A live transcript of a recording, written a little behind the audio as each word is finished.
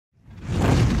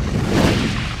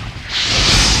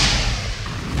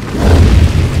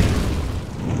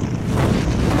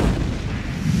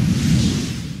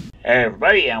Hey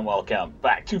everybody, and welcome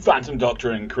back to Phantom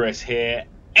Doctrine. Chris here,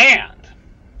 and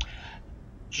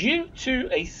due to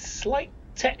a slight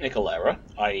technical error,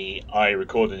 I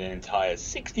recorded an entire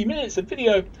 60 minutes of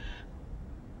video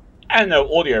and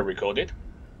no audio recorded.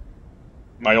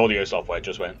 My audio software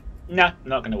just went, nah,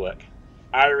 not going to work.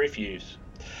 I refuse.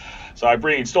 So I've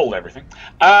reinstalled everything.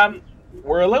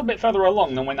 We're a little bit further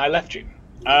along than when I left you.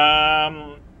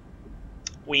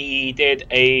 We did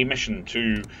a mission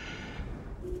to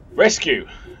rescue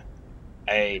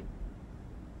an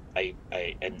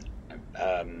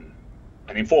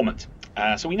informant.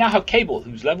 So we now have Cabal,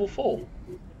 who's level 4.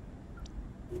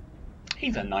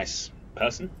 He's a nice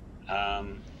person.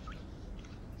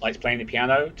 Likes playing the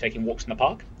piano, taking walks in the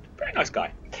park. Very nice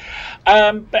guy.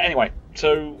 But anyway,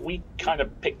 so we kind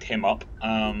of picked him up.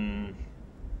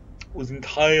 Was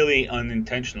entirely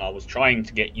unintentional. I was trying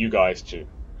to get you guys to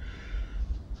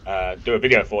do a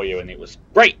video for you, and it was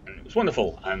great and it was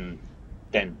wonderful, and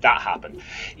then that happened.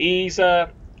 He's I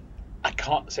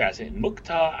can't say, I say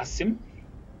Mukhtar Asim.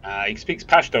 He speaks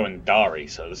Pashto and Dari,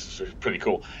 so this is pretty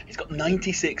cool. He's got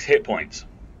 96 hit points,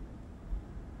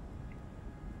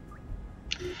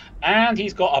 and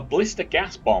he's got a blister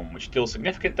gas bomb which deals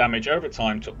significant damage over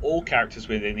time to all characters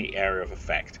within the area of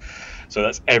effect. So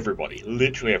that's everybody,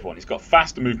 literally everyone. He's got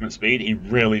faster movement speed. He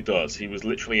really does. He was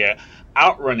literally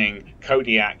outrunning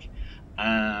Kodiak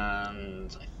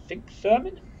and I think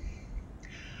Thurman.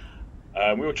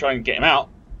 We were trying to get him out,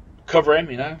 cover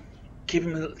him, you know, keep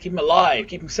him alive,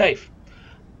 keep him safe,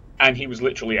 and he was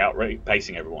literally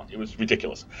outpacing everyone. It was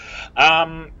ridiculous.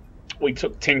 We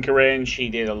took Tinker in. She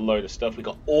did a load of stuff. We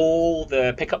got all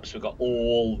the pickups. We got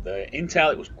all the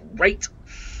intel. It was great.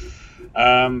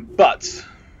 But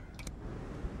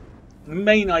the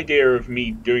main idea of me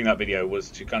doing that video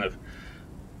was to kind of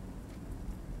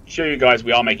show you guys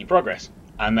we are making progress,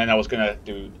 and then I was going to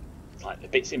do like the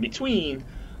bits in between,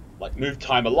 like move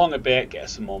time along a bit, get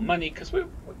us some more money, because we're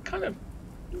kind of,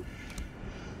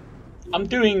 I'm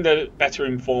doing the better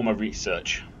informer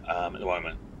research at the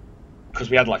moment, because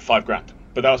we had like $5 grand,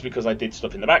 but that was because I did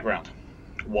stuff in the background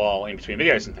while in between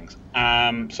videos and things.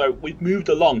 So we've moved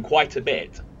along quite a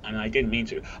bit, and I didn't mean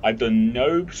to. I've done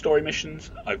no story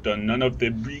missions. I've done none of the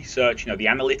research, you know, the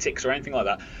analytics or anything like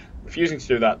that. Refusing to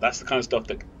do that. That's the kind of stuff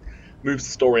that moves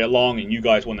the story along and you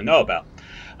guys want to know about.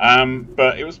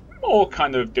 But it was more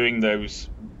kind of doing those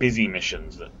busy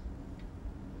missions that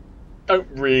don't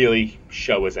really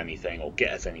show us anything or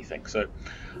get us anything. So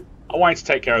I wanted to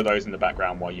take care of those in the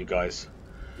background while you guys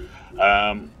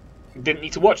didn't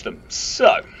need to watch them.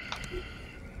 So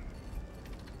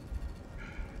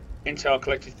intel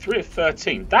collected 3 of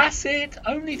 13. That's it.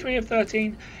 Only 3 of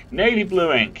 13. Navy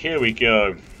blue ink. Here we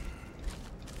go.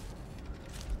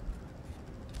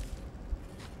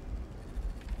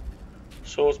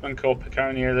 Swordsman Corps,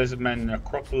 Piconia, Lizardmen,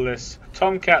 Acropolis,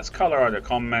 Tomcats, Colorado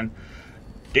Conmen,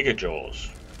 Digger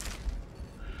Jaws.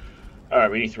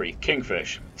 Alright, we need 3.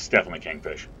 Kingfish. It's definitely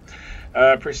Kingfish.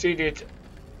 Proceeded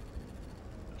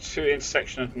to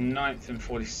intersection of 9th and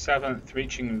 47th,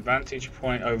 reaching vantage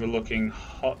point overlooking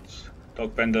hot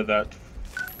dog vendor that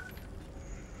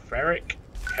Ferric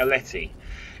Haletti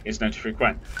is known to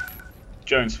frequent.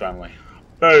 Jones family.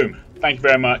 Boom. Thank you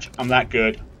very much. I'm that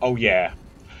good. Oh yeah.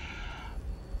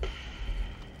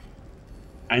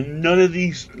 And none of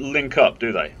these link up,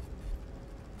 do they?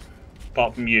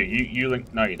 Apart from you. You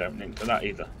link. No, you don't link to that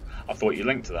either. I thought you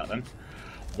linked to that then.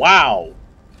 Wow.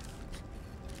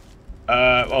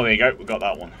 Oh, there you go. We got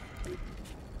that one.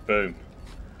 Boom.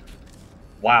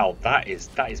 Wow, that is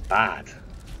bad.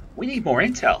 We need more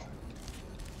intel.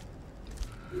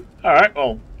 All right.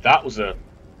 Well, that was a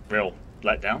real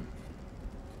letdown.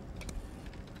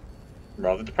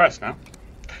 Rather depressed now.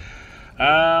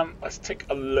 Let's take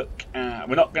a look.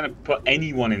 We're not going to put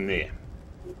anyone in there.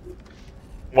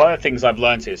 One of the things I've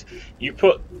learned is you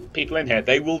put people in here,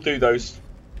 they will do those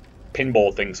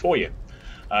pinball things for you.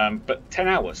 But 10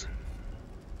 hours.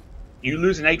 You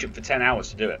lose an agent for 10 hours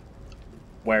to do it,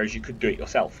 whereas you could do it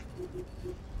yourself.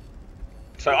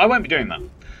 So I won't be doing that.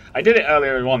 I did it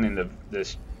earlier on in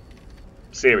this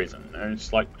series, and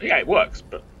it's like, yeah, it works,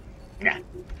 but nah,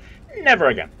 never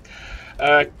again.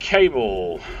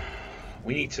 Cable,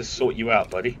 we need to sort you out,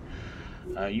 buddy.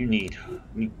 You need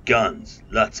guns,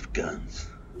 lots of guns.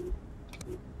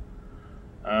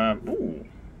 Ooh,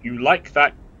 you like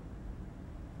that?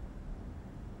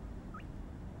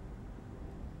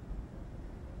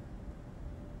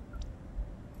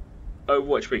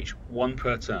 Overwatch reach, 1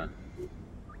 per turn.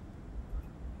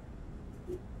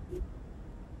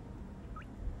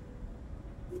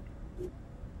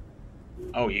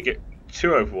 Oh, you get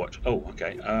 2 Overwatch. Oh,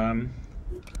 okay.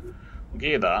 We'll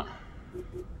give you that.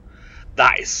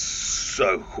 That is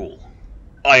so cool.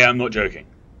 I am not joking.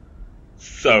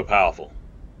 So powerful.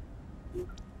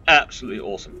 Absolutely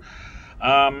awesome.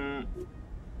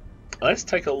 Let's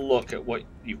take a look at what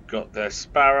you've got there,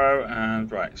 Sparrow.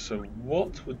 And right, so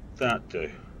what would that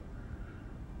do?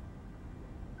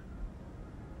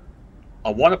 I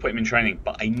want to put him in training,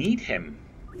 but I need him.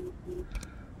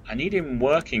 I need him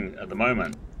working at the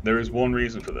moment. There is one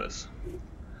reason for this.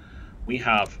 We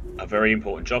have a very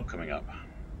important job coming up.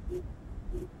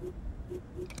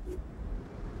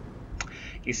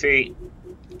 You see,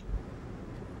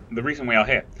 the reason we are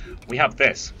here, we have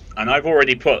this, and I've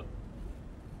already put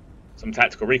some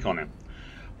tactical recon in.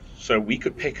 So we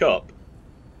could pick up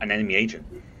an enemy agent,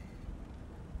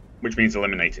 which means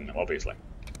eliminating them, obviously.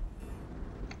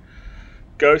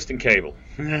 Ghost and Cabal.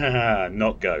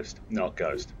 Not Ghost. Not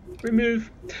Ghost.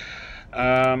 Remove.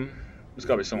 There's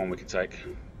got to be someone we can take.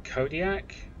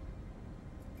 Kodiak?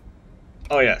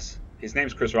 Oh yes. His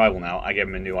name's Chris Rival now. I gave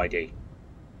him a new ID.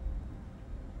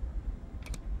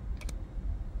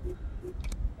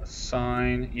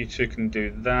 Assign. You two can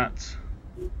do that.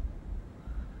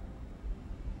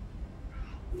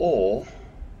 Or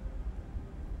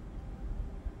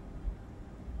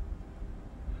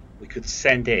we could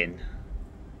send in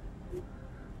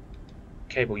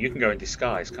Cabal. You can go in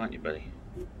disguise, can't you, buddy?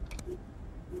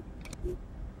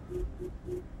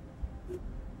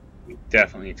 We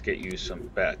definitely need to get you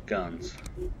some better guns.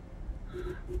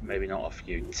 Maybe not a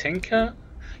few. Tinker,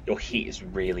 your heat is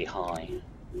really high.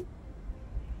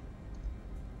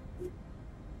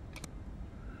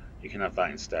 You can have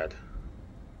that instead.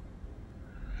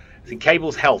 See,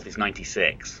 Cabal's health is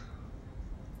 96.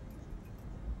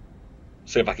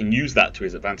 So if I can use that to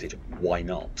his advantage, why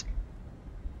not?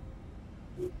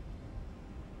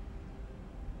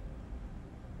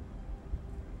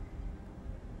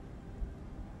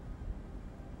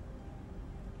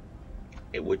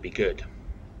 It would be good.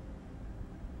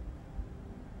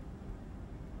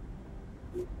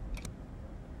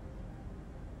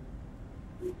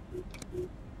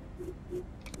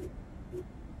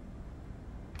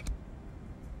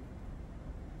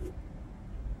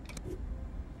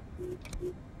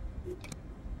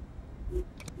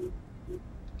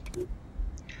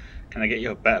 Can I get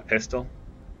you a better pistol?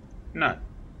 No,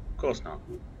 of course not.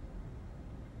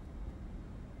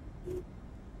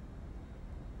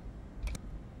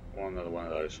 Another one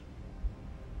of those.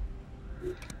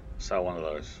 Sell one of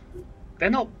those. They're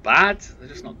not bad, they're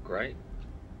just not great.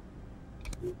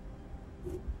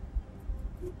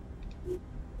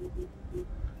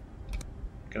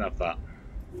 Can have that.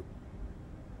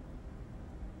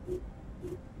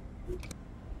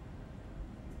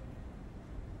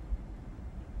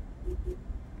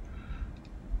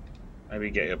 Maybe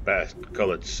get your best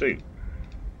coloured suit.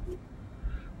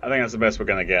 I think that's the best we're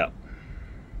going to get.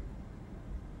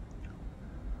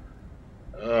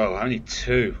 Oh, only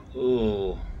two.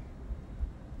 Ooh.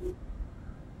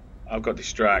 I've got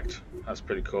distract. That's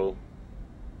pretty cool.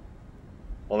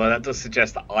 Although that does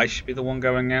suggest that I should be the one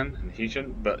going in, and he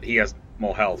shouldn't, but he has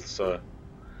more health, so.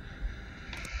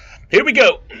 Here we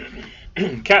go!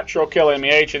 Capture or kill enemy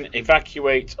agent.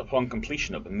 Evacuate upon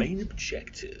completion of the main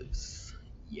objectives.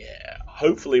 Yeah.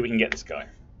 Hopefully we can get this guy.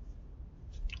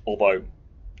 Although,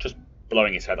 just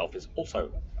blowing his head off is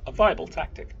also a viable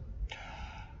tactic.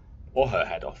 Or her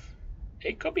head off.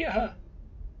 It could be a her.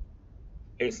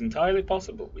 It's entirely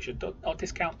possible. We should not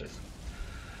discount this.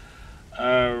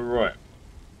 Right.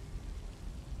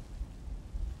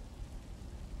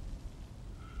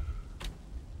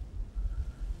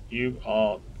 You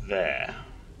are there.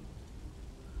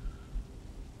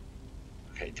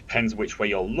 Okay, it depends which way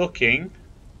you're looking.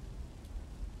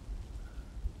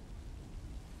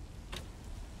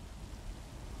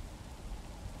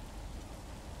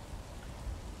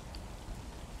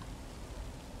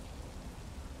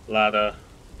 Ladder.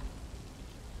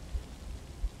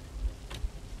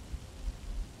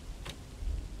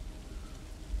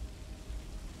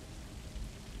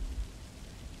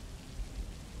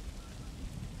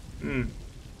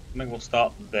 I think we'll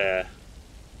start there.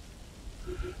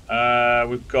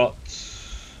 We've got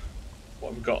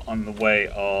what we've got on the way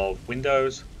of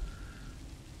windows.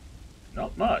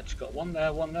 Not much. Got one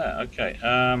there, one there. Okay.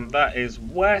 That is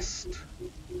west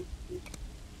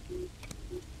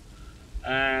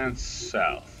and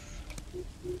south.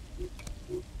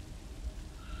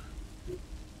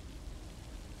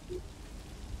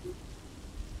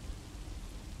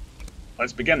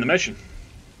 Let's begin the mission.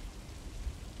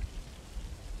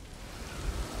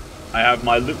 I have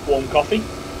my lukewarm coffee.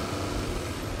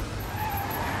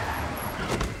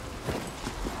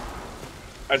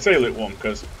 I'd say lukewarm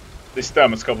because this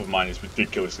thermos cup of mine is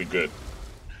ridiculously good.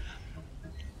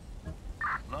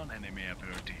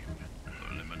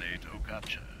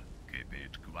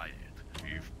 it quiet,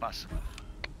 if possible.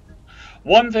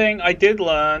 One thing I did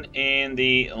learn in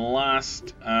the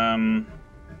last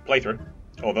playthrough,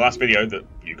 or the last video that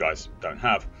you guys don't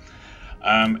have,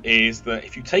 is that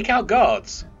if you take out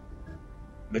guards,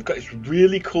 they've got this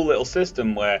really cool little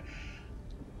system where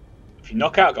if you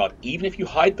knock out a guard, even if you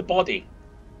hide the body,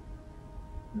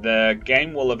 the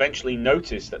game will eventually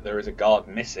notice that there is a guard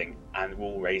missing and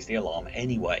will raise the alarm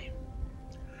anyway.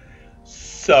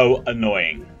 So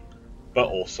annoying, but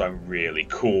also really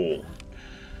cool.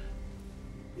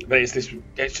 But it's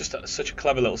just such a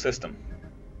clever little system.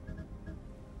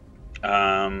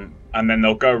 And then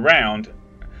they'll go around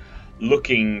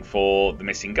looking for the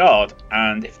missing guard,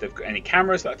 and if they've got any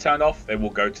cameras that are turned off, they will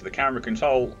go to the camera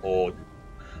control or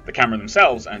the camera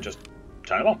themselves and just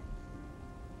turn them on.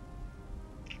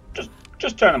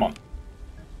 Just turn them on.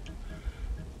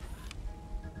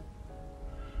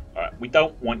 Alright, we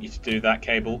don't want you to do that,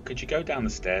 Cabal. Could you go down the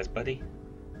stairs, buddy?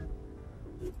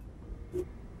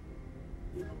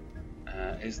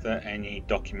 Is there any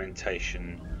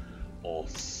documentation or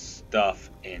stuff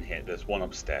in here? There's one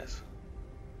upstairs.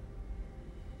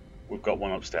 We've got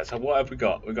one upstairs. So what have we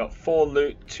got? We've got 4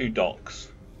 loot, 2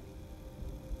 docks.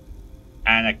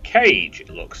 And a cage, it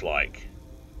looks like.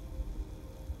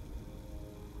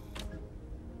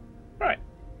 Right.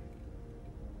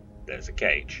 There's a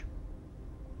cage.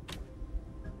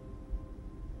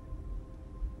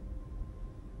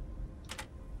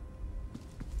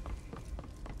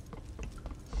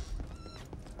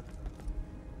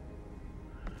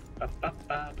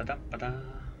 Ba-da-ba-da.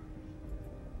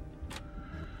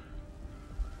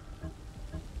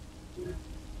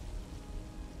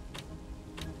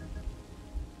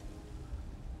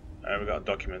 We've got a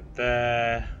document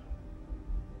there.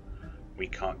 We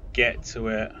can't get to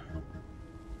it.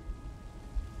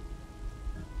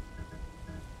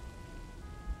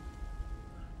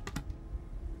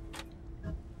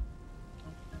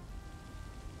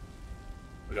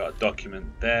 We got a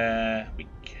document there. We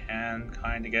can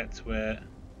kind of get to it.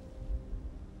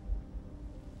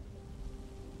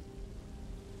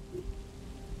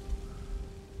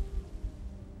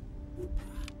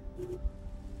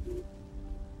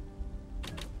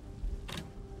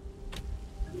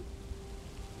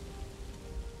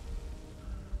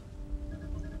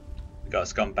 We got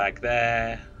a scumbag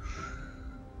there.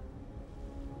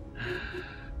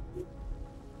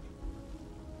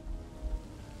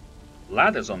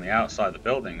 Ladders on the outside of the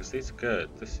buildings. These are good.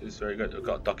 This is very good. We've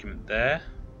got a document there.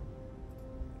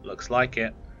 Looks like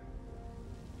it.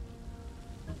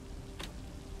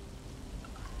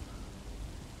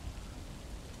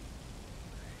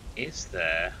 Is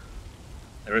there?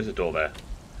 There is a door there.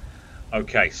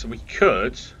 Okay, so we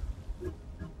could.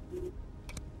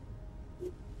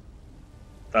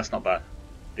 That's not bad.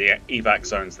 The evac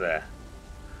zone's there.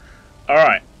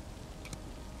 Alright.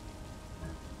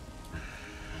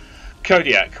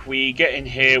 Kodiak, we get in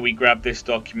here, we grab this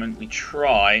document, we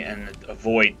try and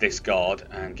avoid this guard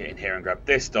and get in here and grab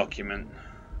this document.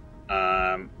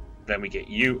 Then we get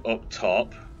you up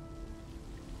top.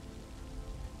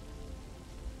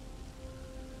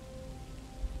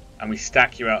 And we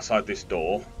stack you outside this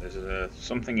door. There's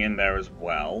something in there as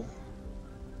well.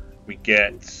 We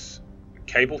get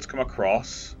Cabal to come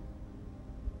across.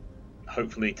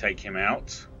 Hopefully take him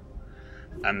out.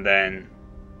 And then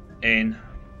in.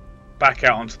 Back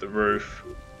out onto the roof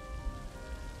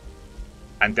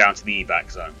and down to the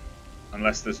evac zone.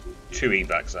 Unless there's 2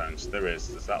 evac zones. There is.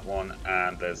 There's that one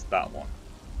and there's that one.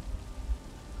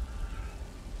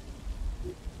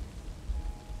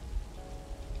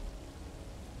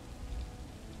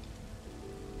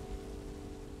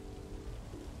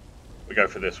 We go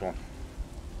for this one.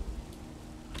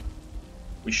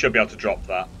 We should be able to drop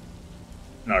that.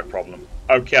 No problem.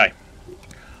 Okay.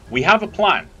 We have a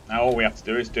plan. Now all we have to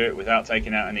do is do it without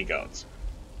taking out any guards.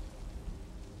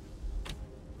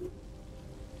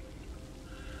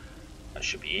 That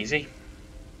should be easy.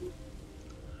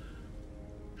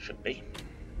 Should be.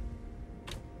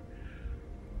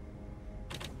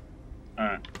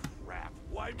 Alright. Crap,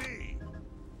 why me?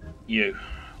 You.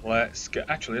 Let's get.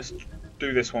 Actually, let's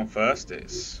do this one first.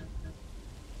 It's.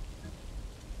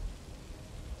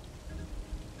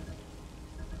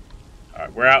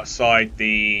 Alright, we're outside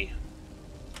the.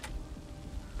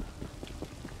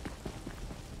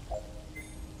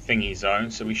 Thingy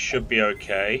zone, so we should be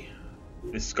okay.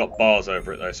 This has got bars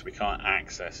over it though, so we can't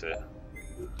access it.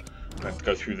 We have to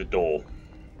go through the door.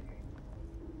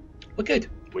 We're good.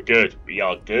 We're good. We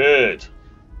are good.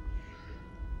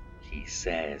 He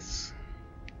says.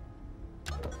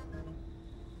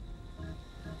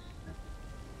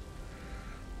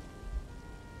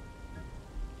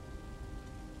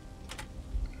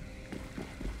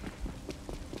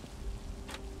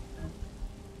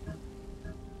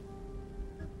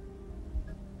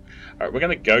 Alright, we're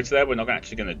going to go to there. We're not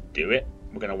actually going to do it.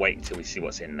 We're going to wait until we see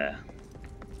what's in there.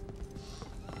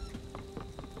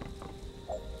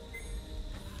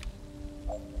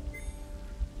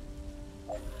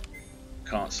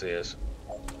 Can't see us.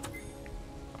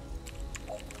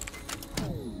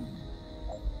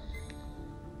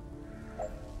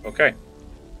 Okay.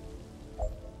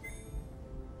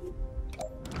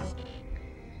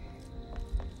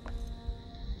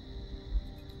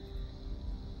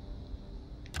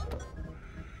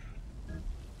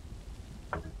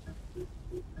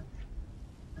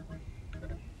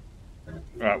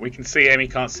 Right, we can see him, he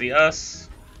can't see us.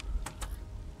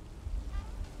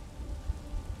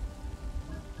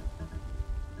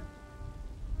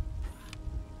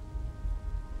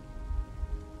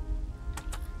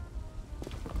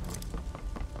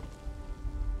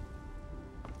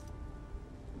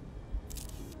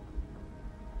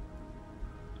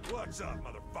 What's up,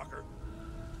 motherfucker?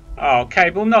 Oh,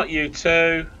 Cabal, not you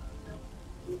too.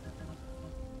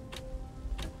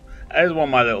 There's one of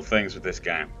my little things with this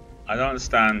game. I don't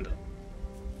understand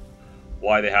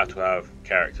why they have to have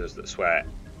characters that swear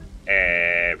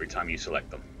every time you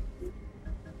select them.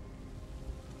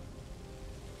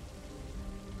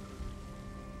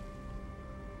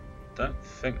 Don't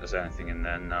think there's anything in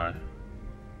there, no.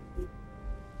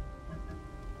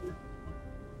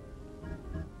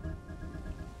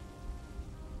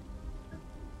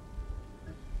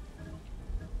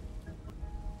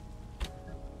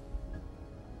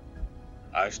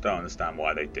 I just don't understand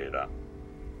why they do that.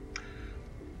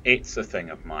 It's a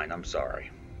thing of mine, I'm sorry.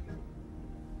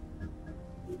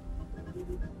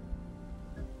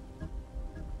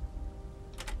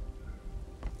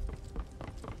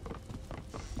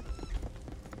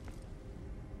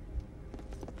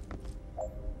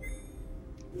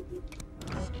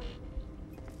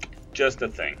 Just a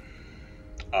thing.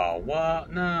 Oh,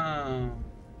 what? No.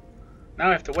 Now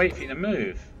I have to wait for you to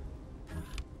move.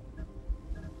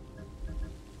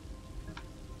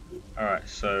 Alright,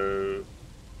 so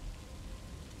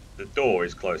the door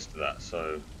is close to that,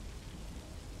 so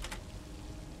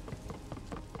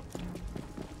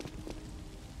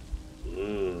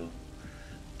ooh,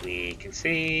 we can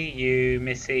see you,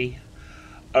 Missy.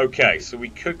 Okay, so we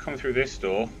could come through this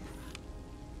door.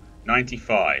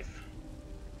 95.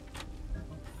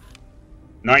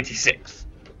 96.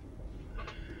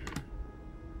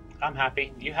 I'm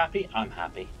happy. You happy? I'm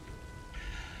happy.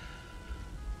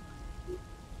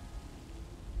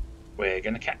 We're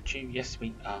gonna catch you, yes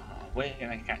we are. We're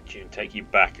gonna catch you and take you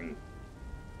back and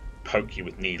poke you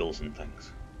with needles and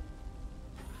things.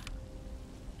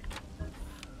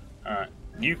 Alright,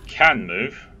 you can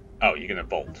move. Oh, you're gonna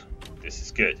vault. This is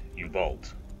good, you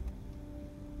vault.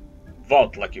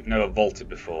 Vault like you've never vaulted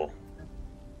before.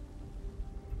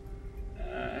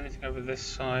 Anything over this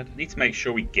side? I need to make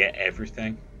sure we get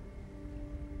everything.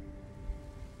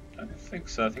 I don't think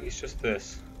so, I think it's just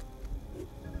this.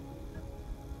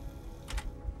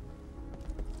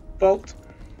 Vault.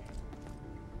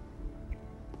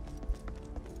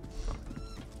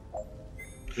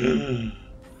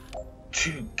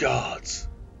 Two guards.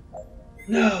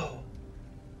 No.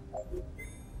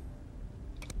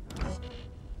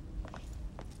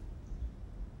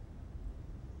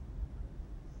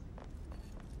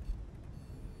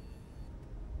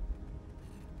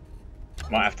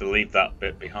 Might have to leave that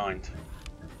bit behind.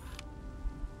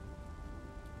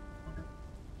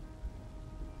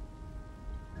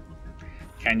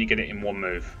 Can you get it in one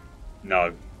move?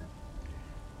 No.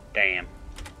 Damn.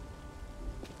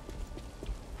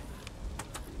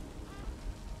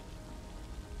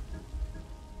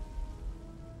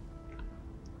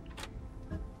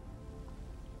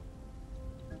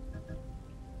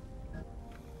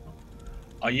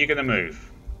 Are you going to move?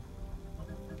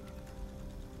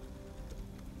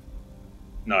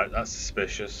 No, that's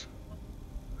suspicious.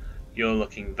 You're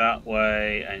looking that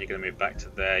way and you're going to move back to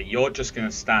there. You're just going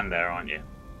to stand there, aren't you?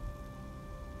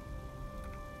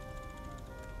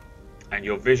 And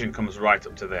your vision comes right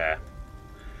up to there,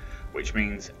 which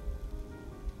means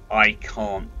I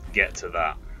can't get to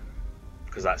that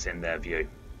because that's in their view.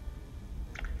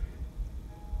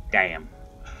 Damn.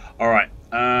 Alright,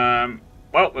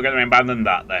 well, we're going to abandon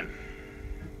that then.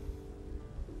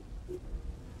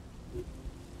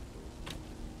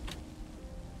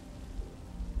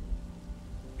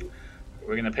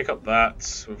 We're going to pick up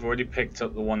that. We've already picked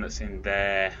up the one that's in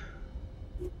there.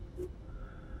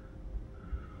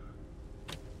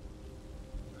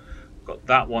 Got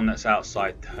that one that's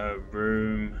outside her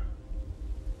room.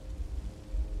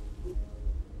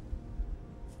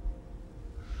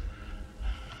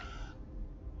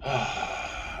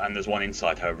 And there's one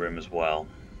inside her room as well.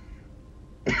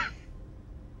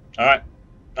 Alright,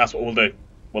 that's what we'll do.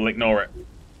 We'll ignore it.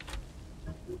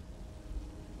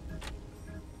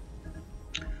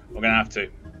 We're going to have to.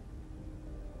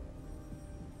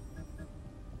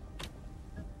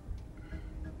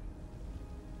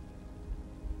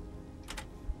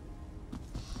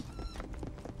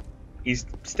 He's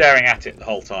staring at it the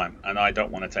whole time, and I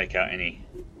don't want to take out any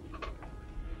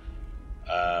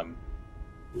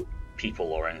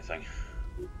people or anything.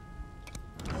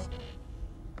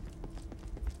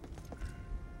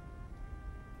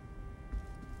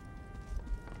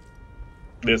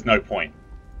 There's no point.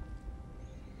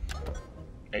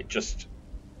 It just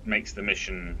makes the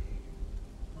mission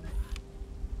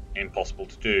impossible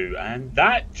to do, and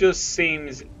that just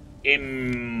seems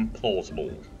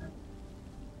implausible.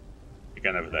 You're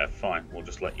going over there, fine. We'll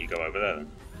just let you go over there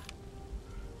then.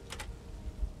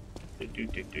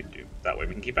 That way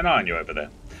we can keep an eye on you over there.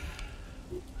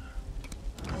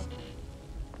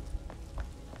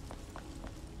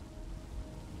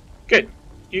 Good.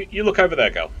 You look over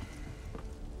there, girl.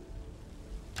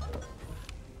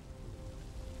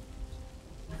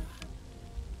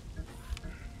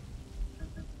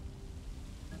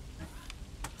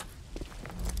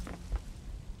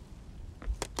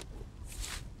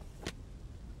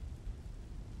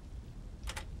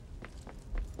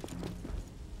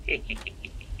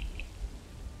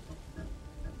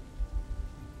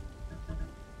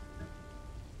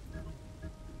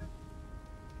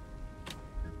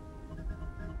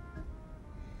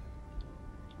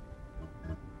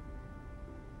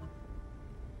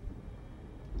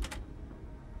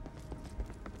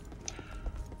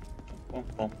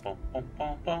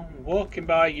 Walking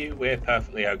by you, we're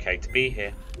perfectly okay to be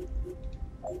here.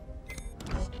 I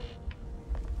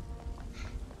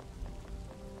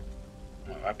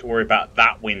don't have to worry about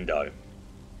that window.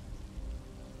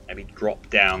 Maybe drop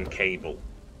down cable.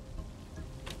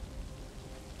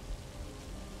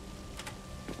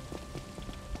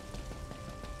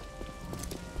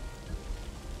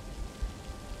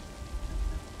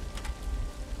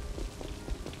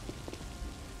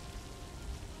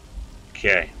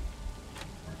 Okay.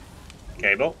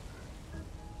 Cable.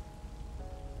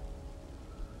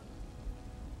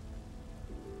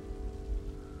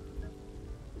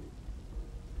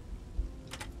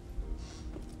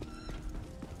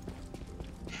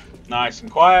 Nice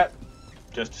and quiet.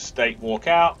 Just a state walk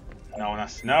out. No one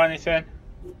has to know anything.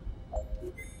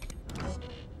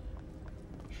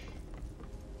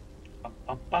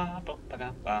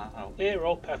 We're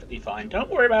all perfectly fine.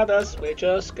 Don't worry about us. We're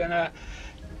just gonna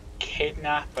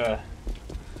kidnap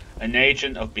an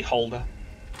agent of Beholder.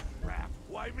 Crap.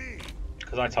 Why me?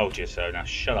 Because I told you so. Now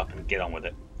shut up and get on with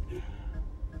it.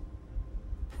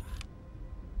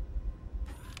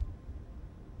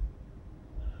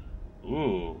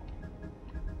 Ooh.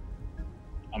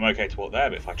 I'm okay to walk there,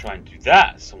 but if I try and do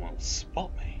that, someone will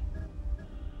spot me.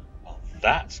 Well,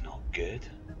 that's not good.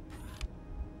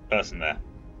 Person there.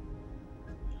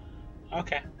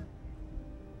 Okay.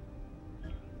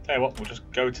 Tell you what, we'll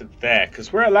just go to there,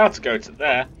 because we're allowed to go to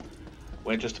there.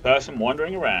 We're just a person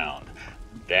wandering around.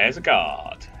 There's a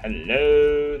guard.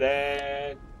 Hello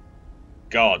there,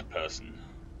 guard person.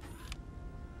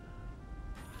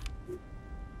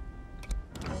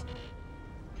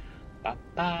 Ba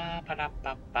ba ba da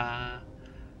ba ba.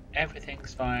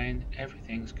 Everything's fine.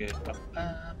 Everything's good. Ba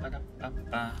ba ba da ba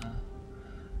ba.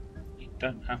 You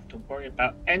don't have to worry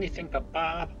about anything. Ba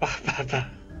ba ba ba ba.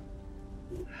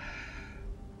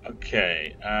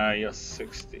 Okay, you're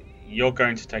 60. You're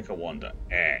going to take a wander.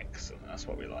 Excellent. That's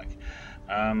what we like.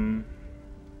 I'm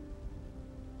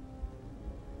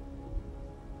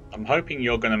hoping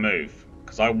you're going to move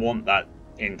because I want that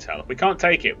intel. If we can't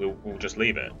take it, we'll just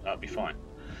leave it. That'll be fine.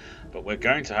 But we're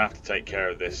going to have to take care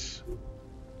of this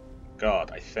guard,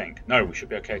 I think. No, we should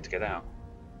be okay to get out.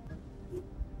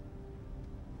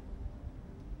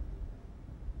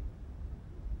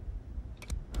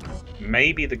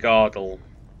 Maybe the guard will...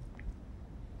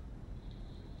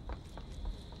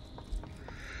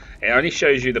 It only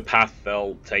shows you the path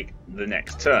they'll take the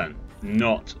next turn,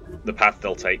 not the path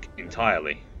they'll take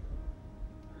entirely.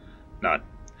 No.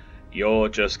 You're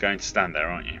just going to stand there,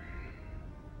 aren't you?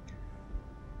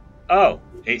 Oh,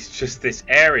 it's just this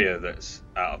area that's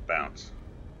out of bounds.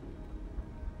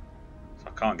 So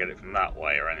I can't get it from that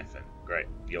way or anything. Great.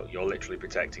 You're literally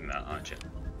protecting that, aren't you?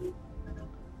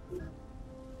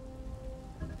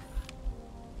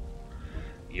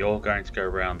 You're going to go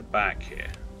around the back here.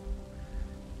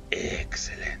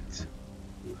 Excellent.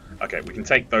 Okay, we can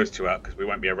take those two out because we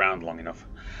won't be around long enough.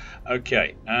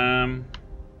 Okay,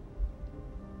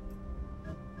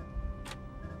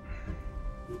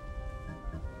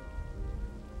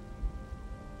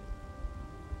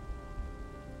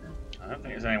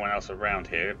 else around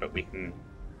here, but we can...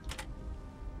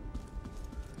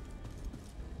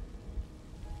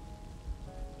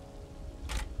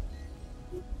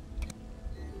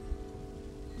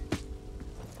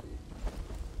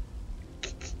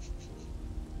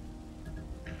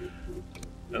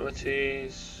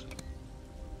 Abilities...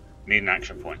 Need an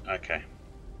action point, okay.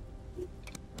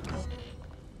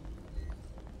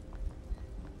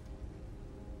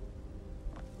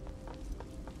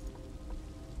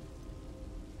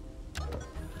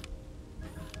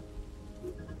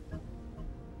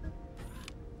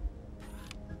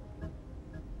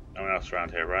 No one else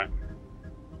around here, right?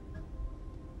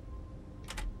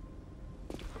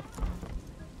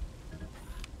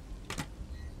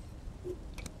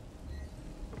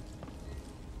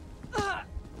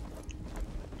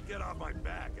 Get off my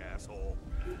back, asshole.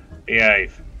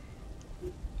 Behave.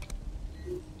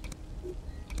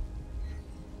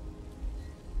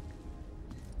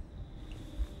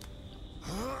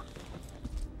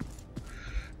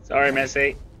 Sorry,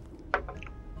 Missy.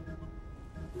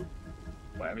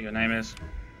 Whatever your name is.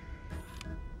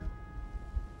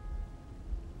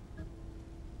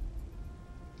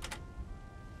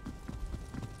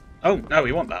 Oh, no,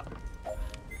 we want that.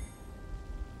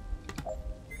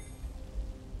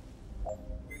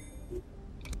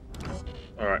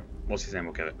 Alright, what's his name?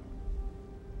 We'll get it.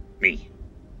 Me.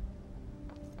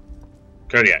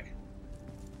 Kodiak.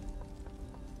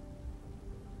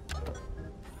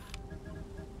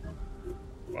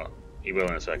 Well, he will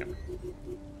in a second.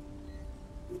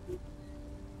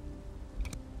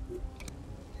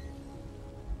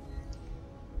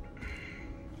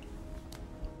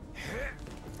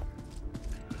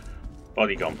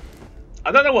 Body gone.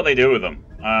 I don't know what they do with them,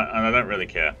 and I don't really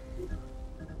care.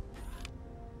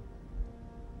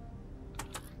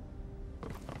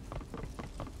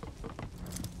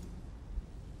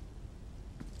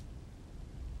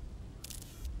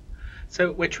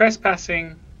 So we're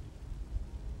trespassing.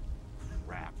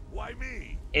 Crap. Why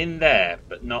me? In there,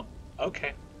 but not...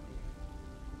 Okay.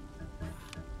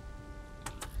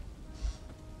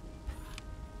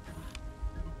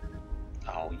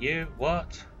 Oh, you?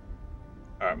 What?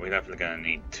 Alright, we're definitely going to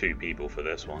need 2 people for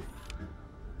this one.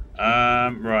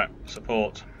 Right,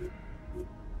 support.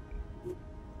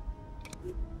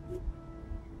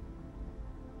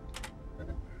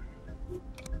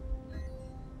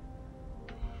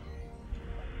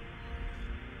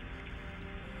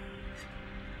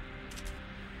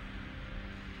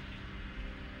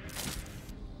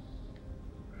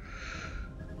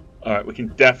 Alright, we can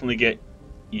definitely get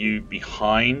you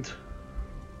behind.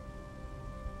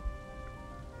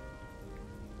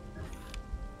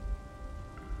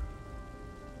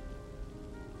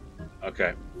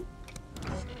 Okay.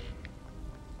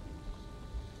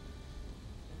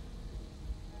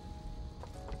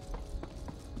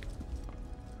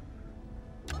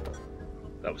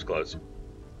 That was close.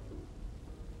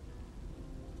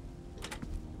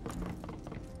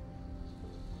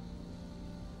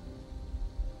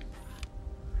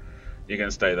 You're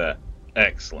gonna stay there.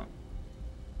 Excellent.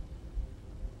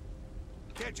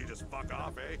 Can't you just fuck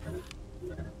off, eh?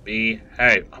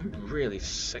 Behave. I'm really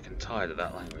sick and tired of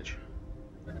that language.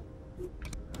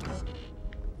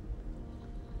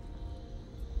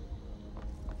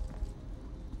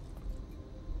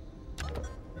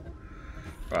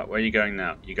 Right, where are you going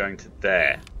now? You're going to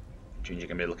there. Which means you're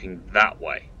going to be looking that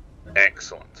way.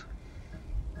 Excellent.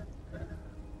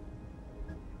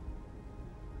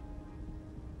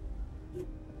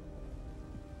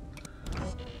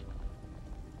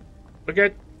 We're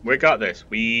good. We got this.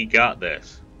 We got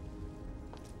this.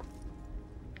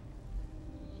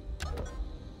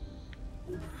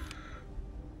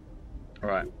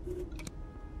 Alright.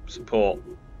 Support.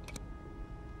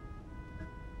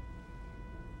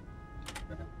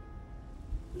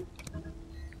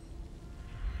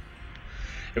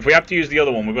 If we have to use the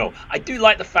other one, we will. I do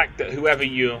like the fact that whoever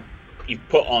you've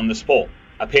put on the support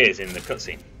appears in the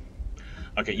cutscene.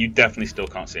 Okay, you definitely still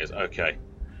can't see us. Okay.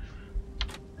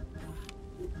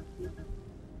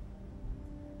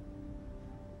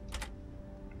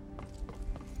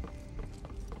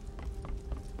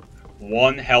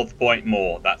 One health point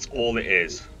more. That's all it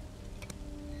is.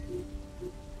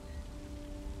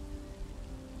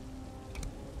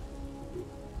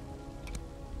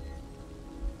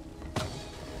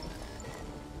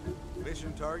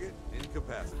 Mission target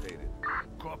incapacitated.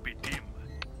 Copy, team.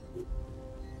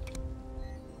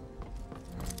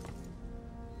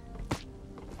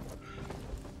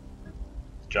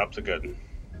 Jobs are good.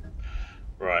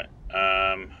 Right.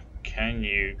 Can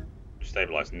you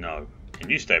stabilize? No. Can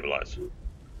you stabilize?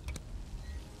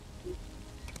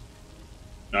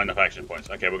 Not enough action points.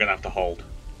 Okay, we're gonna have to hold.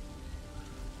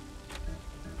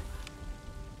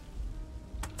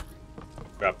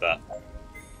 Grab that.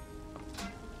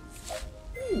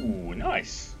 Ooh,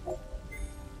 nice.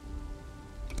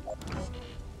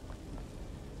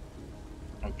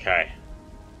 Okay.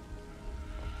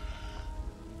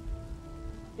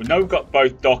 We know we've got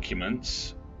both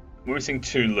documents. We're missing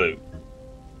 2 loot.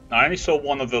 Now, I only saw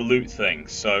one of the loot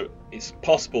things, so it's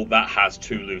possible that has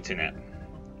 2 loot in it.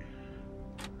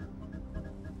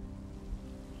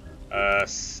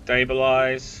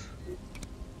 Stabilize.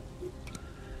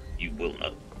 You will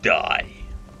not die.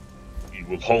 You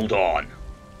will hold on.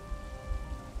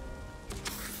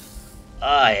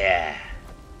 Oh yeah.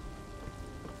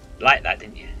 Like that,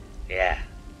 didn't you? Yeah.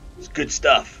 It's good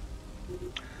stuff.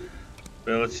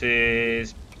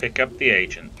 Abilities. Pick up the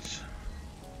agents.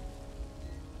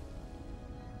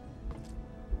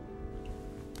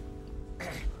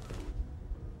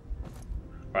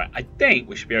 Right, I think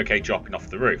we should be okay dropping off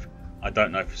the roof. I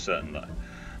don't know for certain though.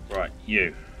 Right,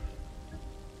 you.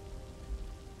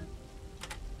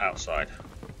 Outside.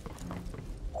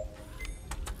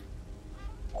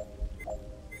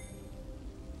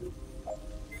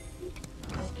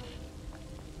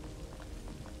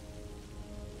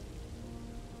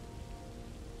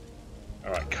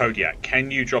 Alright, Kodiak,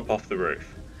 can you drop off the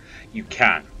roof? You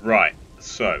can. Right,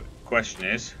 so, question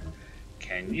is,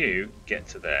 can you get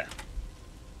to there?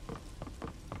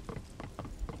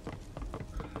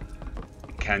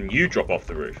 Can you drop off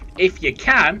the roof? If you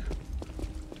can,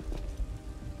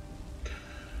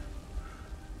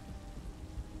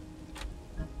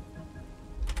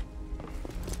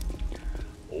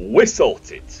 we're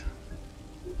sorted.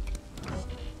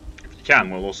 If you can,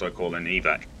 we'll also call in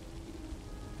evac.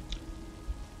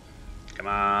 Come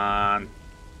on.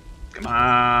 Come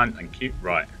on. Thank you.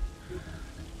 Right.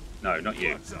 No, not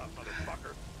you. What's up,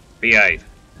 motherfucker? Behave.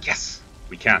 Yes,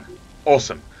 we can.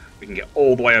 Awesome. We can get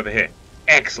all the way over here.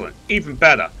 Excellent. Even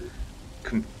better.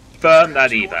 Confirm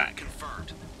that evac.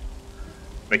 Confirmed.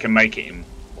 They can make it in...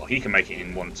 Well, he can make it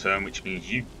in 1 turn, which means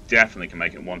you definitely can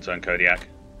make it in 1 turn, Kodiak.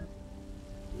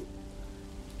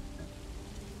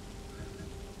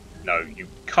 No, you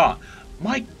can't.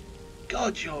 My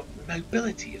God, your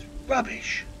mobility is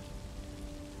rubbish.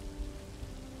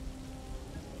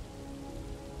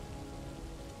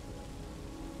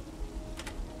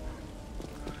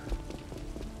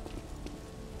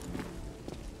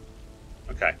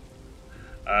 Okay.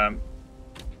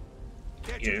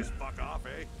 Can't You. you just fuck off,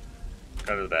 eh?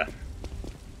 Go to there.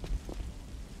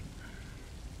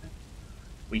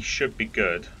 We should be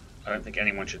good. I don't think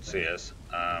anyone should see us,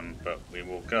 but we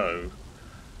will go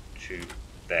to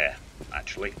there,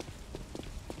 actually.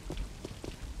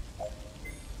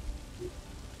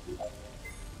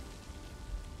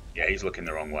 Yeah, he's looking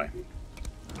the wrong way.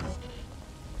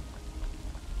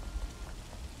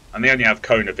 And they only have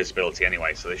cone of visibility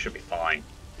anyway, so they should be fine.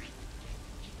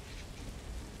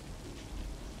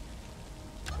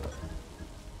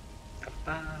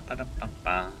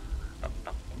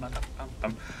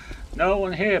 No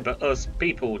one here but us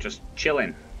people just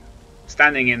chilling,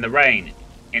 standing in the rain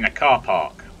in a car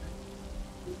park.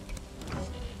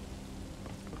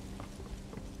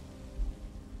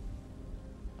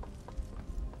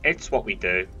 It's what we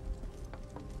do.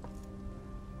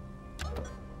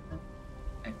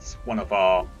 It's one of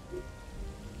our...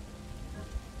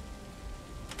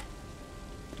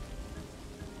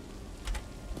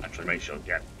 Actually, make sure,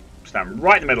 yeah, stand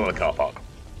right in the middle of the car park.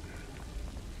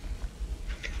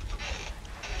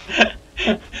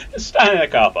 Just stand in the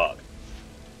car park.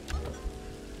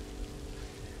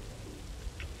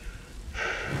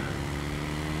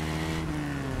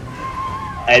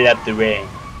 I love the rain.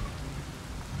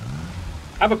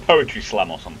 Have a poetry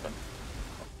slam or something.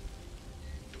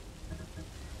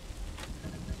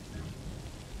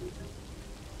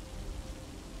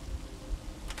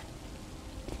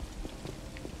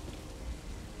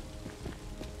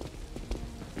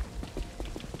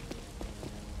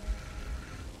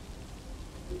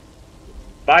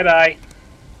 Bye bye.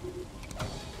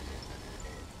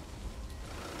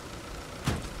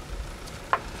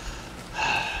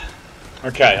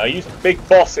 Okay, I used big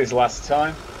bosses last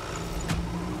time.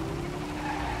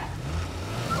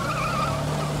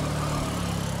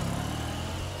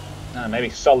 No, maybe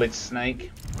solid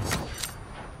snake.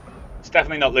 It's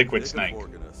definitely not liquid snake.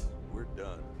 We're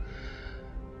done.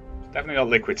 It's definitely not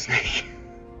liquid snake.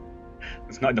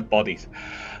 There's not enough bodies.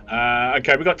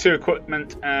 Okay, we got 2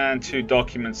 equipment and 2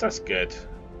 documents. That's good.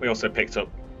 We also picked up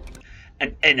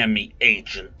an enemy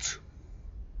agent.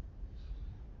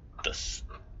 The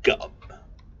scum.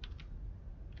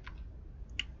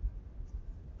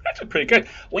 Actually pretty good.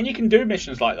 When you can do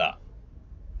missions like that,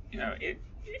 you know,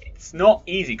 it's not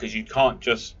easy because you can't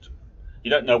just...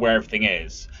 You don't know where everything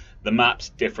is. The map's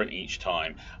different each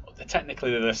time.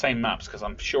 Technically, they're the same maps because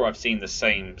I'm sure I've seen the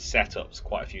same setups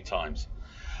quite a few times.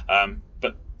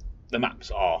 But the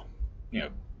maps are,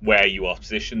 where you are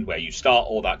positioned, where you start,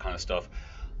 all that kind of stuff,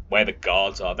 where the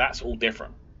guards are. That's all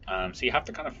different. So you have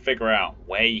to kind of figure out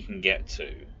where you can get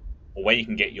to, or where you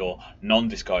can get your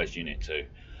non-disguised unit to.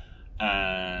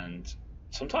 And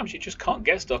sometimes you just can't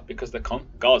get stuff because the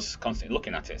guards are constantly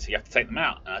looking at it, so you have to take them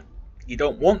out. You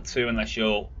don't want to unless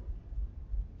you're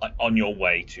like on your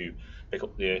way to pick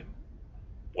up the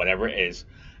whatever it is,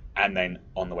 and then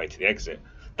on the way to the exit.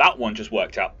 That one just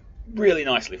worked out really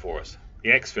nicely for us. The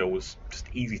exfil was just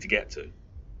easy to get to.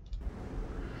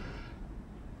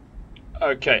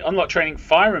 Okay, unlock training,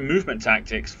 fire and movement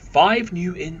tactics, 5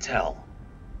 new intel.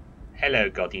 Hello,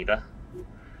 Godiva.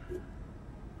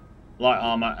 Light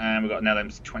armor, and we've got an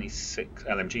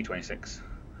LMG 26.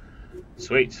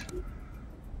 Sweet.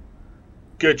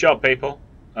 Good job, people.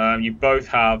 You both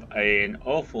have an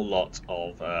awful lot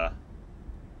of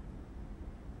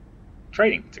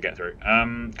training to get through.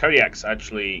 Kodiak's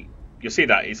actually, you'll see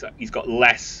that he's got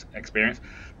less experience.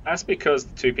 That's because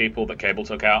the 2 people that Cabal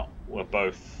took out were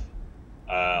both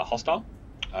hostile,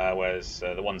 whereas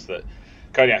the ones that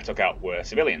Kodiak took out were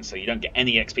civilians, so you don't get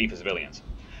any XP for civilians.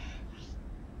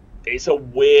 It's a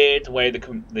weird way the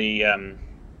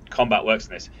combat works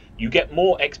in this. You get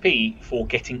more XP for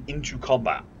getting into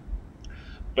combat,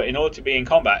 but in order to be in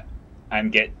combat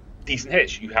and get decent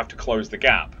hits, you have to close the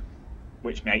gap,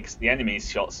 which makes the enemy's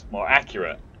shots more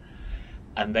accurate.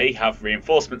 And they have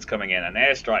reinforcements coming in and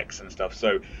airstrikes and stuff,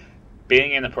 so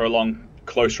being in a prolonged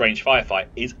close range firefight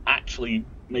is actually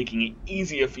making it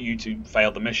easier for you to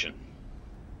fail the mission.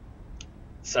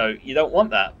 So you don't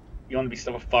want that. You want to be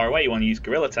so far away. You want to use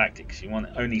guerrilla tactics. You want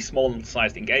only small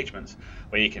sized engagements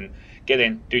where you can get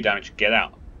in, do damage, get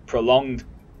out. Prolonged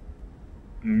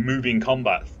moving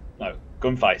combat,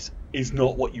 gunfights, is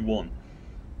not what you want.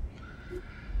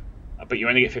 But you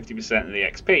only get 50% of the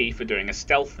XP for doing a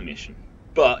stealth mission.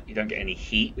 But you don't get any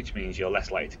heat, which means you're less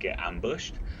likely to get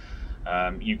ambushed.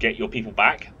 You get your people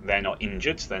back. They're not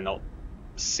injured, so they're not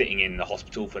sitting in the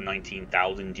hospital for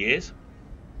 19,000 years.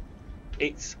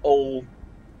 It's all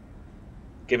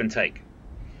give and take.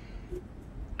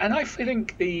 And I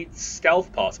think the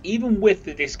stealth parts, even with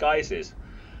the disguises,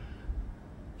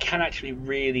 can actually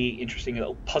really interesting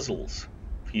little puzzles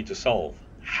for you to solve.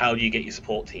 How do you get your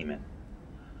support team in?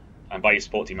 And by your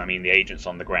support team, I mean the agents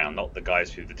on the ground, not the guys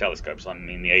through the telescopes. I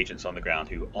mean the agents on the ground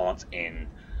who aren't in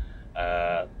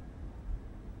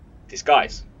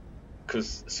disguise.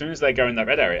 Because as soon as they go in that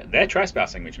red area, they're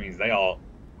trespassing, which means they are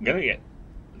going to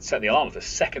set the alarm the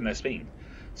second they're seen.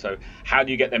 So how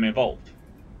do you get them involved?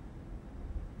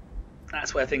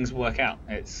 That's where things work out.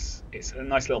 It's a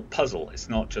nice little puzzle. It's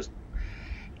not just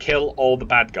kill all the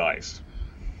bad guys.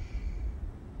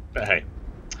 But hey.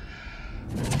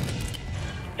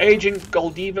 Agent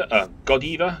Godiva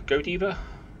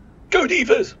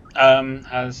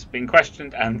has been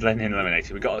questioned and then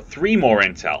eliminated. We got 3 more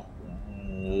intel.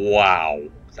 Wow.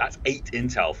 That's 8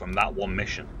 intel from that one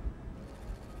mission.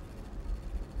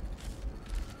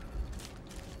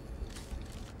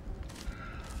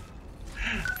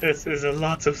 This is a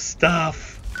lot of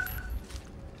stuff.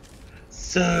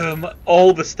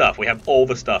 All the stuff. We have all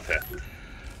the stuff here.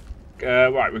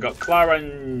 Right, we've got Clara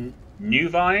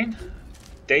Newvine,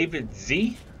 David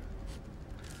Z.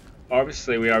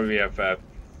 Obviously, we already have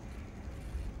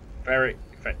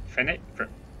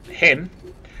him.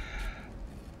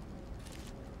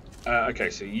 Okay,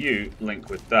 so you link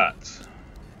with that.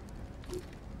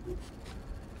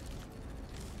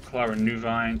 Clara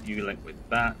Newvine, you link with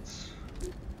that.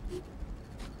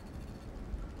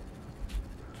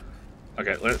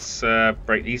 Okay, let's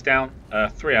break these down.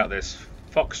 3 out of this.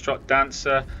 Foxtrot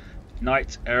Dancer,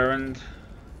 Knight Errant,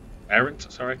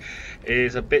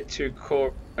 is a bit too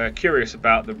curious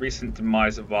about the recent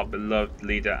demise of our beloved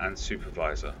leader and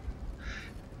supervisor.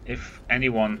 If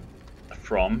anyone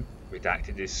from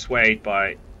Redacted is swayed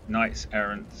by Knight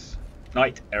Errant's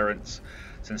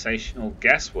sensational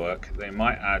guesswork, they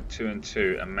might add 2 and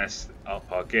 2 and mess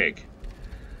up our gig.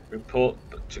 Report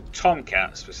to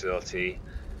Tomcat's facility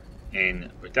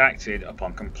in Redacted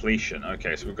upon completion.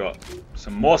 Okay, so we've got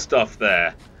some more stuff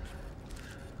there.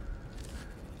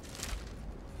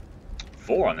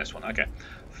 4 on this one. Okay.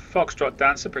 Foxtrot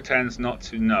Dancer pretends not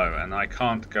to know, and I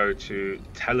can't go to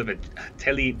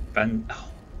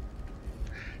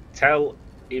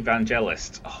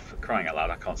Evangelist. Oh, for crying out loud,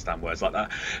 I can't stand words like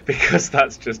that because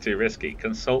that's just too risky.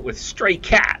 Consult with Stray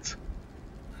Cat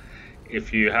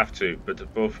if you have to, but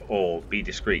above all, be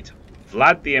discreet.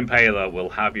 Vlad the Impaler will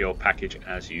have your package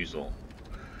as usual.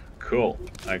 Cool.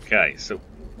 Okay, so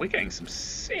we're getting some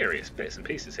serious bits and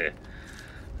pieces here.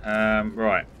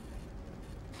 Right.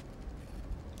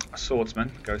 A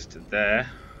swordsman goes to there.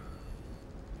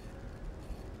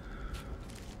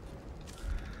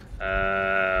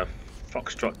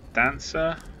 Foxtrot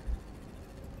dancer.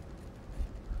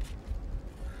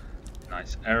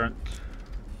 Nice errant.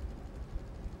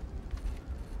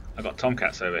 I've got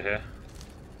tomcats over here.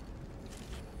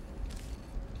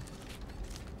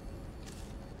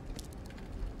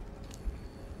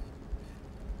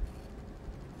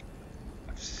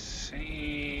 I've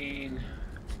seen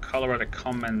Colorado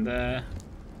Common there.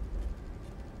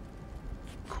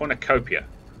 Cornucopia.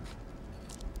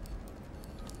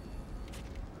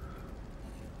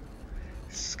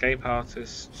 Escape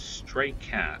artist, stray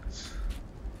cats.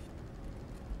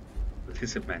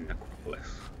 Lizard men, necropolis.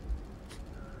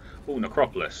 Oh,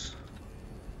 necropolis.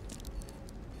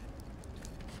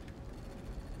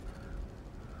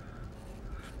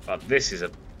 But this is a...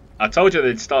 I told you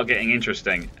they'd start getting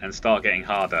interesting and start getting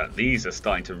harder. These are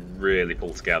starting to really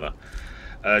pull together.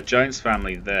 Jones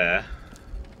family there.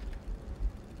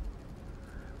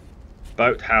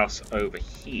 Boathouse over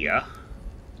here.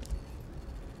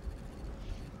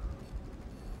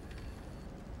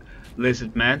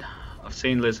 Lizard men. I've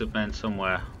seen lizard men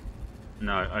somewhere.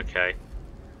 No, okay.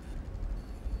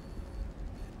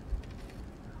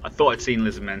 I thought I'd seen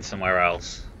lizard men somewhere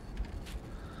else.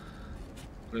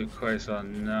 Blue quasar,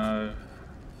 no.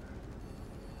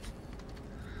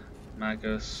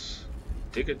 Magus.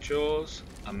 Digger jaws.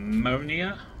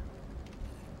 Ammonia.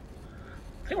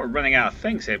 I think we're running out of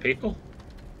things here, people.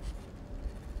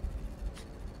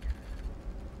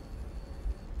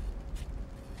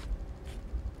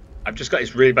 I've just got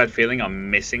this really bad feeling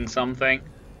I'm missing something.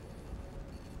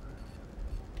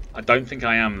 I don't think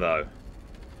I am, though.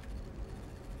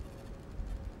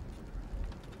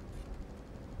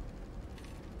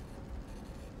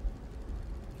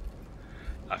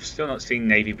 I've still not seen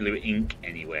navy blue ink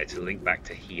anywhere to link back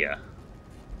to here.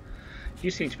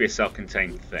 You seem to be a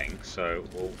self-contained thing, so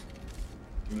we'll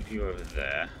move you over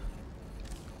there.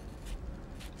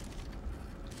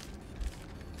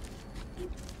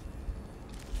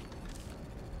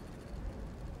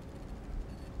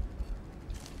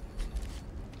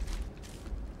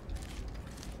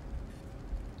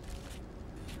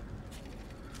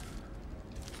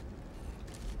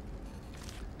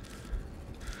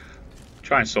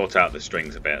 Try and sort out the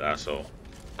strings a bit, that's all.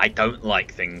 I don't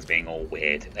like things being all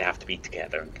weird. They have to be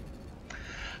together.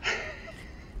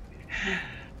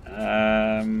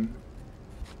 No,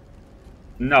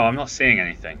 I'm not seeing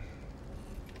anything.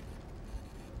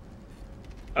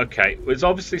 Okay, there's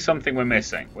obviously something we're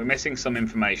missing. We're missing some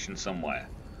information somewhere.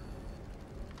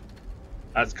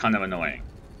 That's kind of annoying.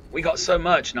 We got so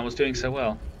much and I was doing so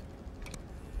well.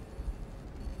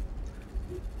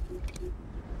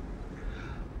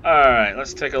 Alright,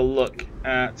 let's take a look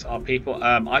at our people.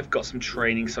 I've got some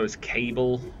training, so is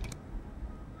Cabal.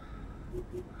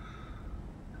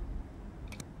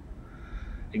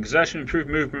 Exertion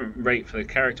improved movement rate for the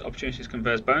character. Opportunities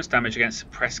confers bonus damage against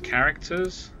suppressed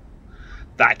characters.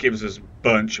 That gives us a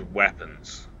bunch of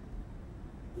weapons.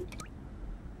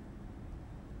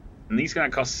 And these are going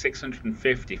to cost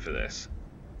 650 for this.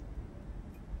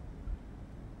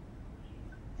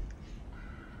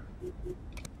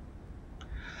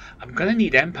 I'm going to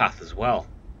need empath as well,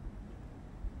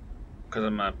 because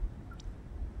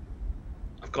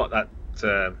I've got that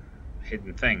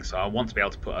hidden thing, so I want to be able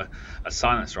to put a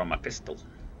silencer on my pistol.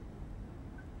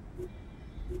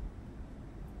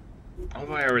 What have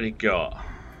I already got?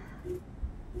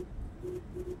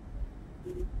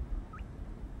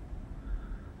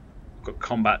 I've got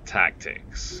combat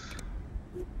tactics.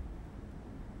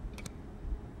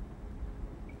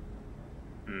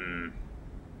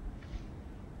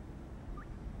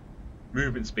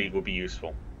 Movement speed will be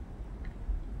useful,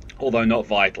 although not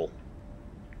vital.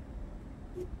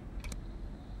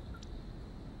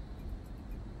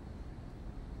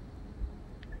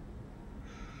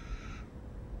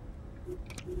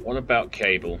 What about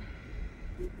Cabal?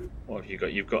 What have you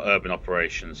got? You've got urban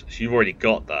operations, so you've already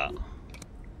got that.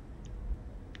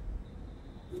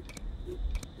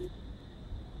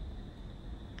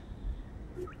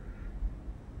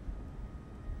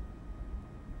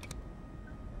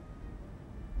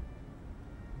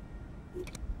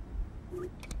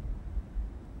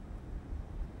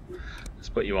 Let's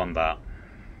put you on that.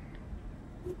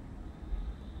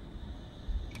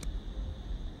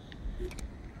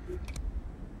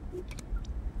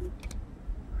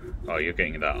 Oh, you're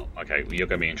getting that. Okay, well, you're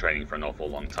going to be in training for an awful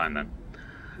long time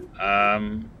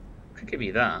then. Could give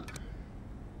you that.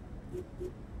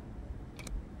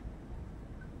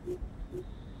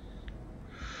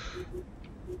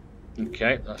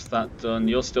 Okay, that's that done.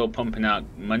 You're still pumping out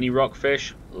money,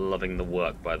 Rockfish. Loving the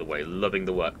work, by the way. Loving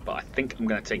the work. But I think I'm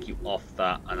going to take you off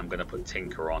that and I'm going to put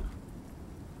Tinker on.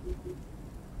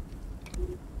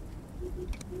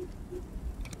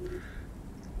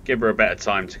 Give her a better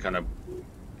time to kind of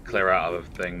clear out of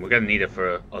everything. We're going to need her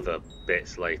for other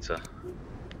bits later.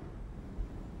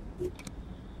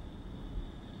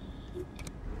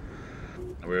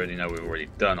 We already know we've already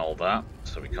done all that,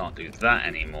 so we can't do that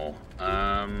anymore.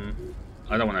 I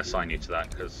don't want to assign you to that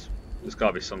because there's got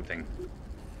to be something.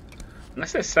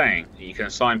 Unless they're saying that you can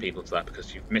assign people to that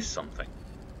because you've missed something.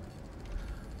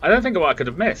 I don't think of what I could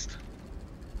have missed.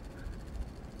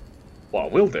 What I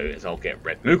will do is I'll get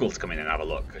Red Moogle to come in and have a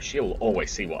look, because she'll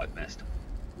always see what I've missed.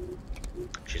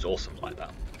 She's awesome like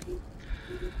that.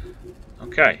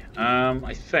 Okay,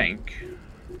 I think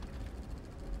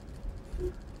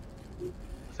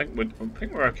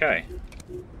we're okay.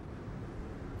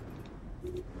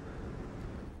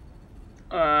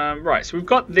 Right, so we've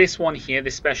got this one here,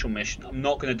 this special mission. I'm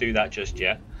not going to do that just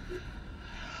yet.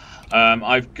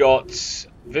 I've got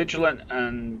Vigilant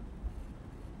and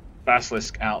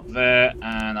Basilisk out there,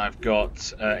 and I've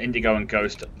got Indigo and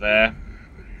Ghost up there.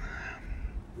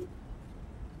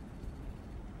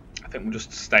 I think we'll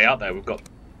just stay out there. We've got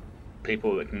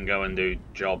people that can go and do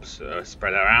jobs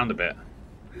spread around a bit.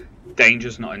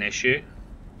 Danger's not an issue.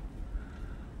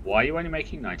 Why are you only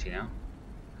making 90 now?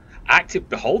 Active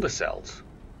beholder cells?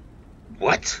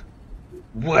 What?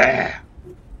 Where?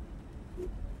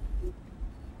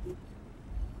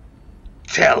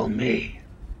 Tell me.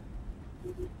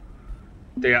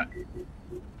 They are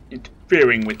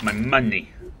interfering with my money.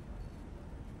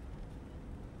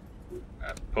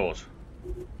 Pause.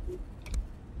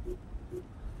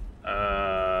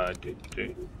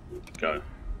 Go.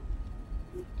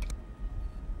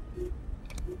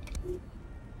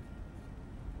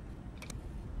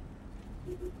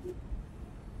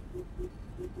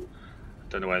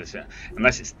 Don't know where this is.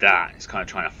 Unless it's that, it's kind of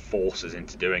trying to force us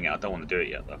into doing it. I don't want to do it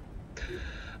yet, though.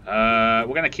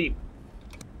 We're going to keep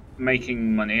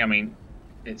making money. I mean,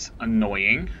 it's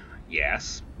annoying,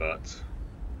 yes, but...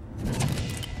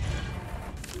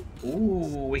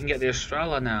 Ooh, we can get the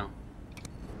Estrella now.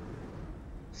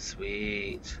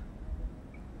 Sweet.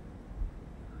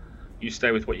 You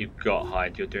stay with what you've got,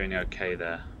 Hyde. You're doing okay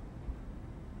there.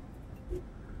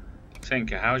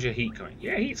 Tinker, how's your heat coming?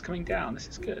 Yeah, heat's coming down. This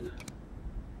is good.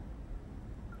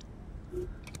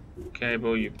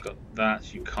 Cabal, you've got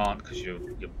that. You can't because you're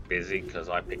busy because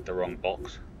I picked the wrong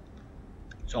box.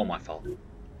 It's all my fault.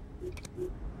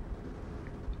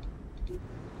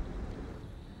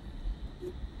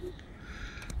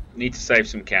 Need to save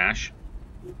some cash.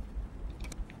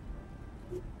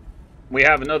 We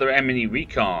have another enemy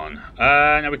recon.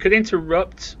 Now we could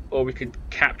interrupt or we could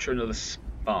capture another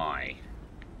spy.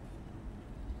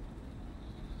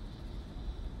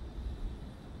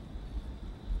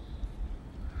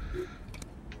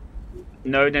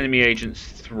 Known enemy agents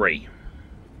 3.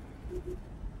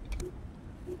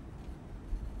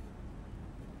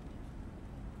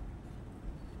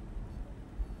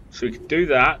 So we could do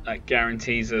that. That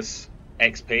guarantees us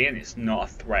XP and it's not a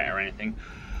threat or anything.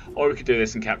 Or we could do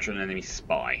this and capture an enemy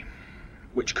spy,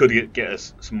 which could get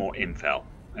us some more intel.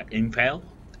 Intel.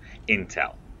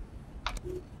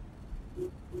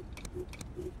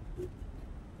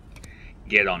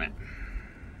 Get on it.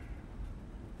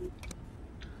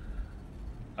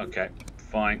 Okay,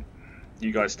 fine.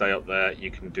 You guys stay up there.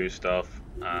 You can do stuff.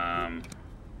 We've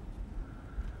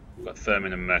got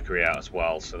Thermin and Mercury out as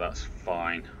well, so that's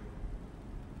fine.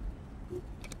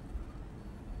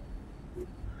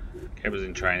 Cabal's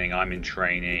in training. I'm in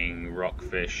training.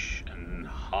 Rockfish and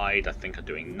Hyde, I think, are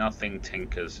doing nothing.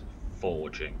 Tinker's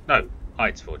forging. No,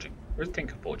 Hyde's forging. Where's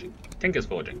Tinker forging? Tinker's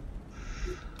forging.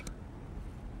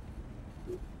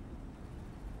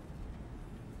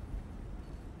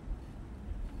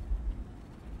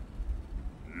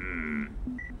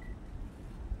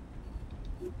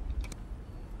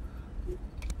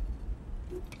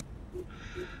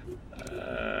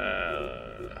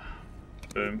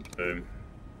 Boom, boom.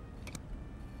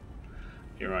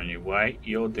 You're on your way.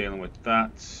 You're dealing with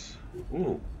that.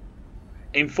 Ooh.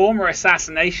 Informer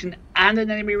assassination and an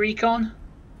enemy recon?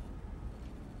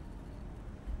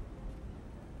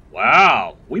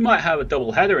 Wow. We might have a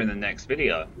double header in the next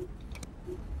video.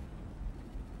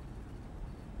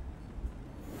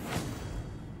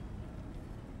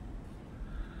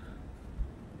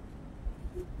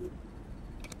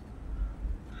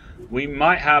 We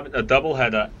might have a double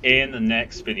header in the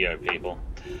next video, people.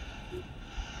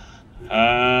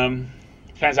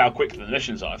 Depends how quick the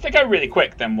missions are. If they go really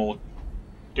quick, then we'll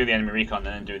do the enemy recon and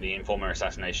then do the informer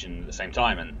assassination at the same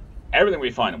time, and everything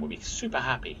we find, and we'll be super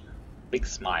happy. Big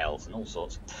smiles and all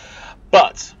sorts.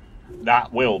 But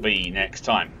that will be next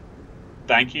time.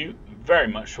 Thank you very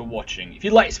much for watching. If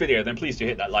you like this video, then please do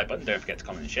hit that like button. Don't forget to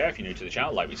comment and share. If you're new to the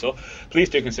channel, like we saw, please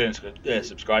do consider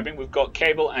subscribing. We've got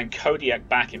Cabal and Kodiak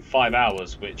back in 5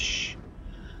 hours, which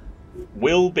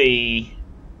will be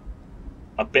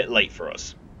a bit late for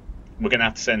us. We're going to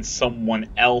have to send someone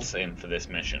else in for this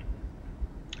mission.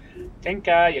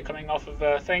 Tinker, you're coming off of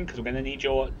a thing because we're going to need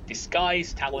your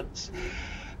disguise talents.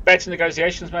 Better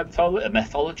negotiations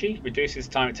methodology reduces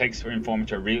the time it takes for an informant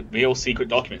to reveal secret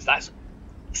documents. That's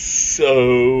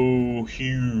so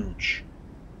huge.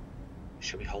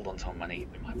 Should we hold on to our money?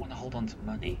 We might want to hold on to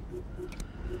money.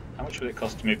 How much would it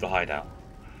cost to move the hideout?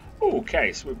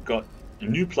 Okay, so we've got a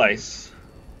new place.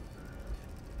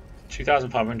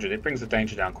 2,500. It brings the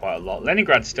danger down quite a lot.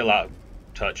 Leningrad's still out of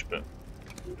touch, but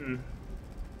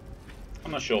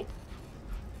I'm not sure.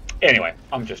 Anyway,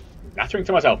 I'm just nattering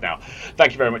to myself now.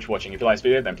 Thank you very much for watching. If you like this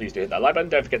video, then please do hit that like button.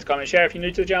 Don't forget to comment and share. If you're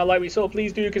new to the channel like we saw,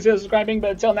 please do consider subscribing.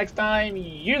 But until next time,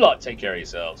 you lot take care of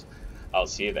yourselves. I'll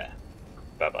see you there.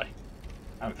 Bye-bye.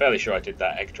 I'm fairly sure I did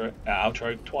that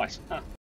outro twice. Huh.